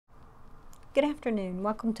Good afternoon.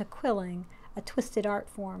 Welcome to Quilling, a twisted art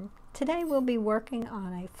form. Today we'll be working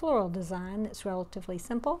on a floral design that's relatively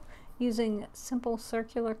simple, using simple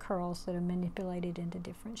circular curls that are manipulated into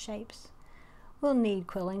different shapes. We'll need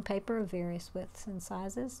quilling paper of various widths and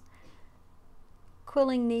sizes,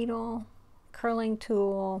 quilling needle, curling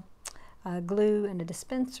tool, glue and a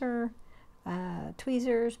dispenser,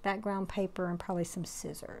 tweezers, background paper, and probably some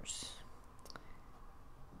scissors.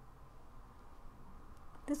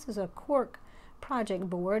 This is a cork project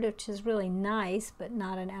board, which is really nice, but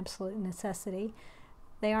not an absolute necessity.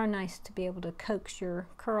 They are nice to be able to coax your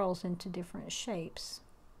curls into different shapes.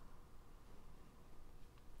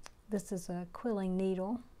 This is a quilling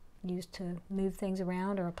needle used to move things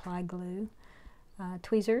around or apply glue.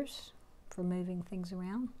 Tweezers for moving things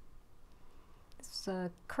around. This is a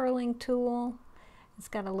curling tool. It's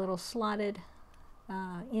got a little slotted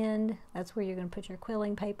end. That's where you're going to put your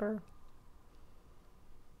quilling paper.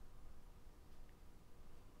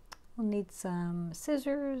 We'll need some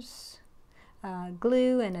scissors,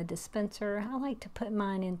 glue, and a dispenser. I like to put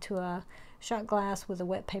mine into a shot glass with a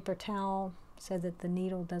wet paper towel so that the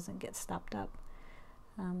needle doesn't get stopped up.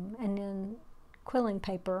 And then quilling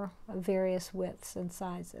paper of various widths and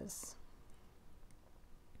sizes.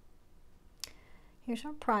 Here's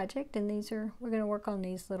our project, and we're going to work on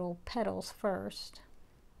these little petals first.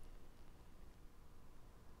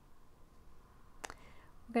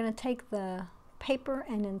 We're going to take the paper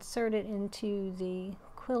and insert it into the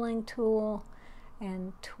quilling tool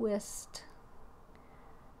and twist.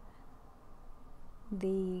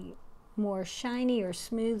 The more shiny or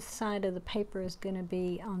smooth side of the paper is going to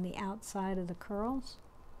be on the outside of the curls.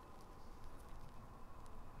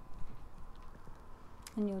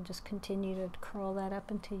 And you'll just continue to curl that up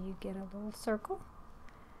until you get a little circle.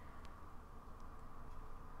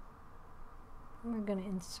 And we're going to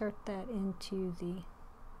insert that into the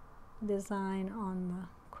design on the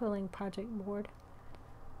quilling project board.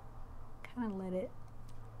 Kind of let it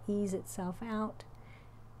ease itself out.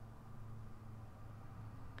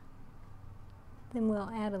 Then we'll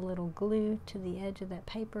add a little glue to the edge of that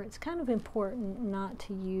paper. It's kind of important not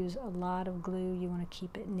to use a lot of glue. You want to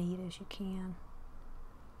keep it neat as you can.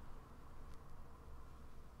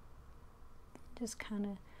 Just kind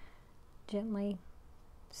of gently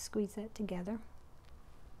squeeze that together.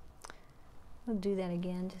 We'll do that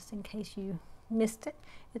again just in case you missed it.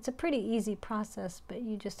 It's a pretty easy process, but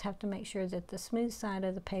you just have to make sure that the smooth side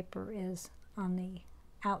of the paper is on the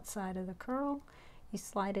outside of the curl. You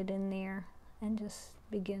slide it in there and just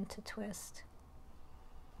begin to twist.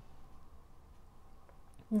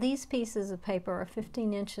 These pieces of paper are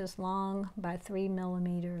 15 inches long by 3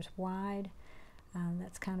 millimeters wide.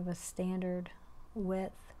 That's kind of a standard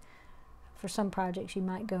width. For some projects you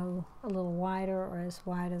might go a little wider or as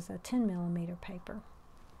wide as a 10 millimeter paper.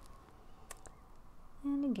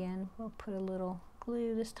 And again, we'll put a little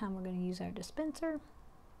glue. This time we're going to use our dispenser.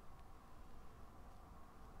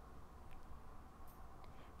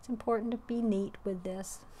 It's important to be neat with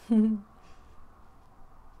this. I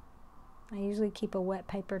usually keep a wet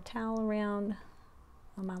paper towel around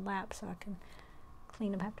on my lap so I can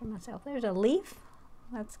clean up after myself. There's a leaf.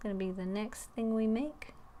 That's going to be the next thing we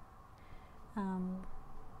make.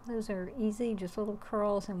 Those are easy, just little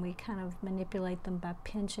curls, and we kind of manipulate them by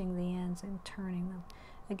pinching the ends and turning them.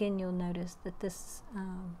 Again, you'll notice that this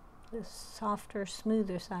softer,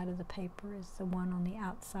 smoother side of the paper is the one on the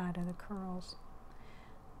outside of the curls.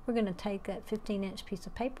 We're going to take that 15-inch piece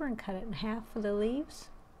of paper and cut it in half for the leaves.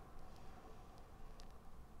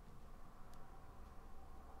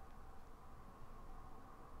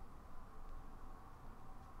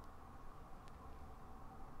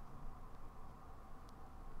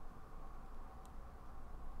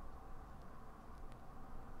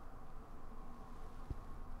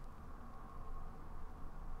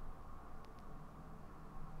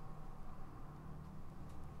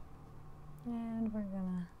 And we're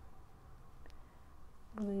going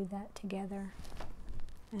to glue that together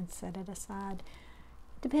and set it aside.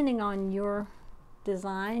 Depending on your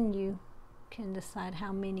design, you can decide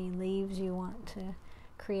how many leaves you want to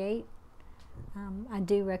create. I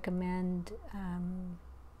do recommend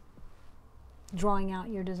drawing out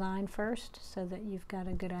your design first so that you've got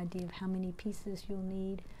a good idea of how many pieces you'll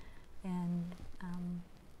need and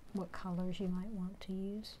what colors you might want to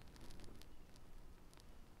use.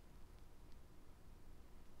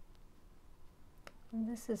 And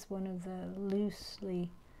this is one of the loosely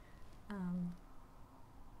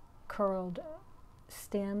curled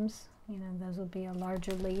stems. You know, those will be a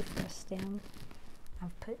larger leaf or a stem.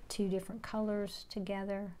 I've put two different colors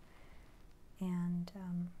together, and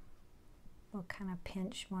we'll kind of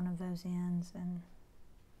pinch one of those ends and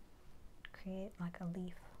create like a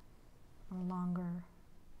leaf, a longer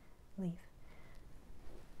leaf.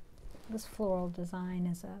 This floral design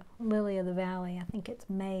is a lily of the valley. I think it's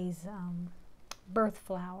May's birth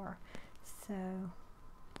flower. So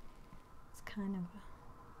it's kind of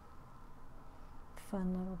a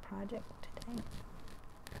fun little project today.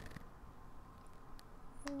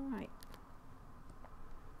 All right.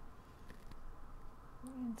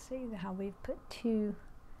 You can see how we've put two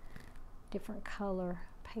different color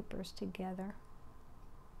papers together.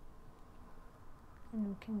 And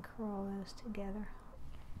we can curl those together.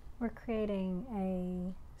 We're creating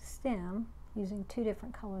a stem using two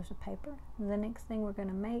different colors of paper. The next thing we're going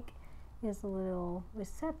to make is a little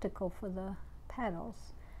receptacle for the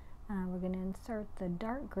petals. We're going to insert the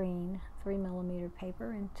dark green 3mm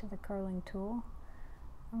paper into the curling tool.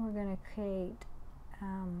 And we're going to create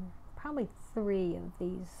probably 3 of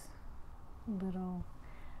these little,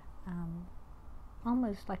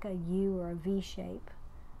 almost like a U or a V shape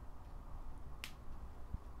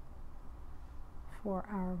for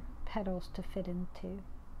our petals to fit into.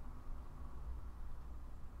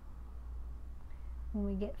 When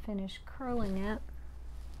we get finished curling it,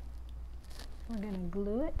 we're going to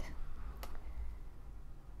glue it.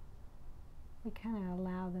 We kind of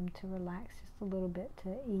allow them to relax just a little bit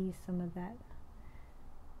to ease some of that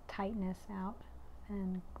tightness out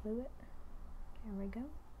and glue it. There we go.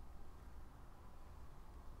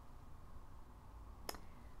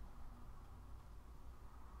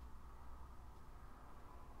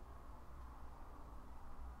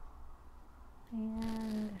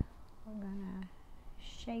 And we're going to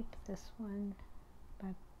shape this one by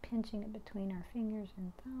pinching it between our fingers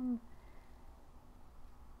and thumb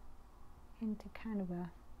into kind of a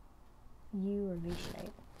U or V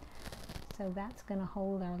shape. So that's going to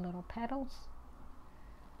hold our little petals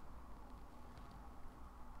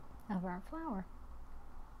of our flower.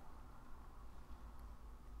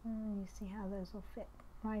 And you see how those will fit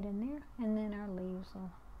right in there, and then our leaves will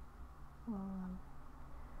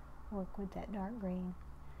work with that dark green.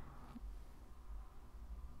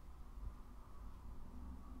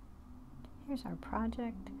 Here's our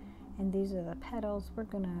project, and these are the petals. We're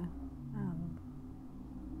going to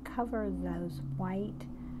cover those white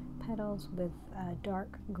petals with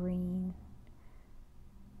dark green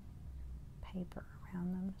paper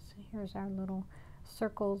around them. So here's our little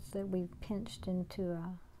circles that we've pinched into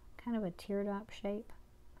a kind of a teardrop shape.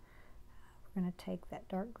 We're going to take that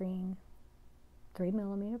dark green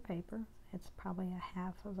 3mm paper. It's probably a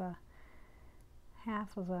half of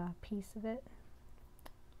a piece of it.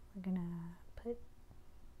 We're going to put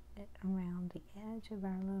it around the edge of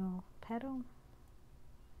our little petal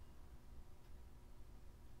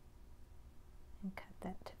and cut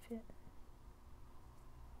that to fit.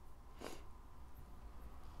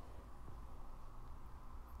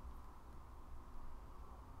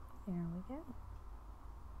 There we go.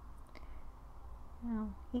 Now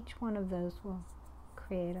each one of those will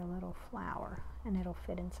create a little flower, and it'll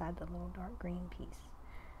fit inside the little dark green piece.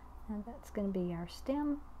 And that's going to be our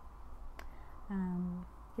stem.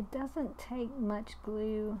 It doesn't take much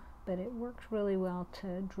glue, but it works really well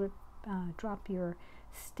to drop your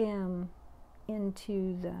stem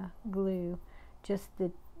into the glue, just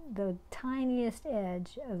the tiniest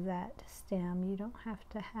edge of that stem. You don't have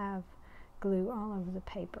to have glue all over the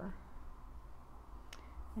paper.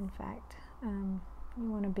 In fact, you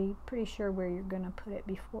want to be pretty sure where you're going to put it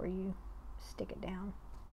before you stick it down.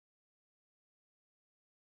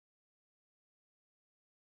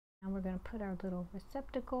 Now we're going to put our little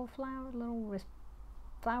receptacle flower,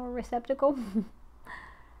 flower receptacle,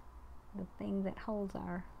 the thing that holds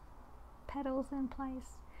our petals in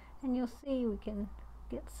place. And you'll see we can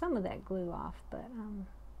get some of that glue off, but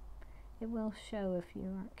it will show if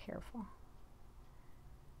you aren't careful.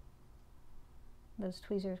 Those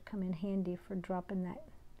tweezers come in handy for dropping that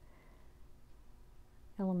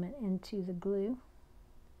element into the glue.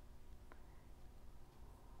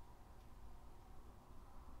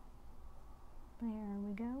 There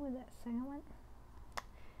we go with that second one.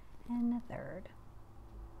 And the third.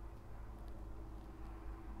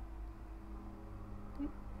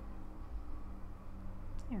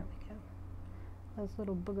 There we go. Those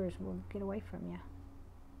little boogers will get away from you.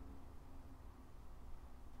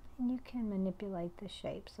 And you can manipulate the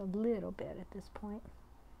shapes a little bit at this point.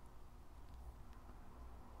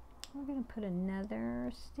 We're going to put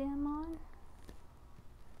another stem on.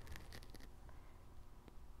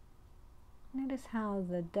 Notice how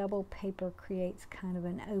the double paper creates kind of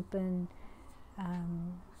an open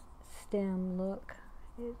stem look.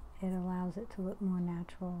 It allows it to look more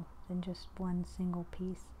natural than just one single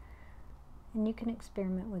piece. And you can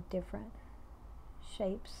experiment with different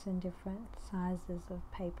shapes and different sizes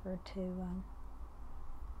of paper to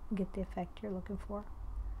get the effect you're looking for.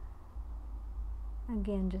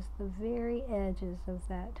 Again, just the very edges of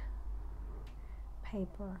that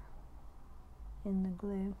paper in the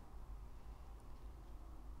glue.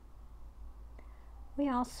 We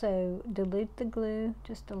also dilute the glue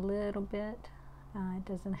just a little bit. It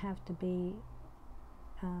doesn't have to be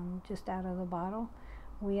just out of the bottle.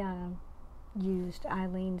 We used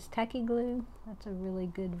Eileen's Techie Glue. That's a really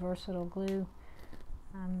good versatile glue.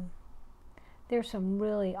 There's some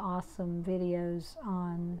really awesome videos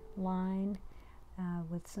online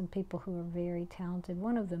with some people who are very talented,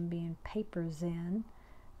 one of them being Paper Zen.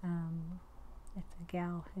 It's a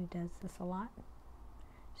gal who does this a lot.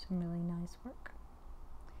 Some really nice work.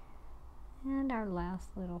 And our last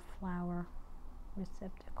little flower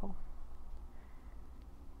receptacle.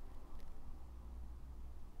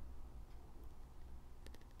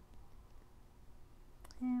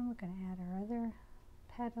 And we're going to add our other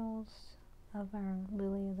petals of our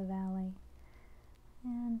lily of the valley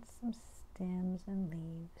and some stems and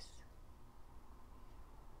leaves.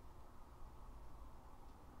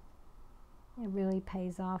 It really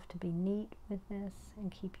pays off to be neat with this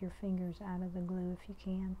and keep your fingers out of the glue if you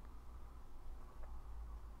can.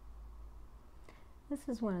 This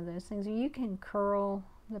is one of those things where you can curl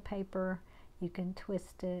the paper, you can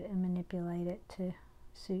twist it and manipulate it to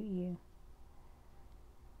suit you.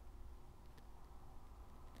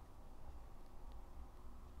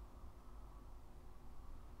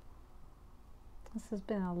 This has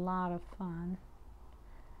been a lot of fun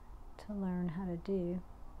to learn how to do.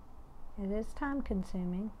 It is time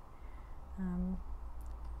consuming,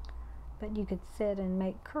 but you could sit and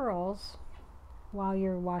make curls while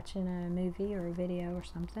you're watching a movie or a video or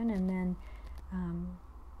something, and then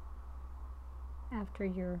after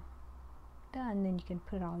you're done, then you can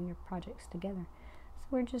put all your projects together. So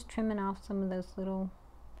we're just trimming off some of those little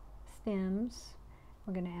stems.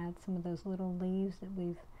 We're going to add some of those little leaves that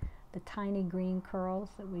the tiny green curls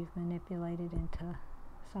that we've manipulated into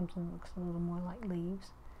something that looks a little more like leaves.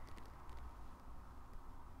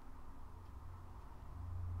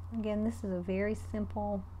 Again, this is a very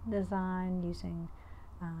simple design using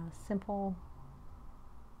simple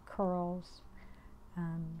curls.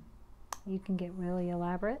 You can get really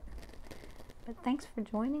elaborate. But thanks for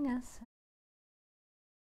joining us.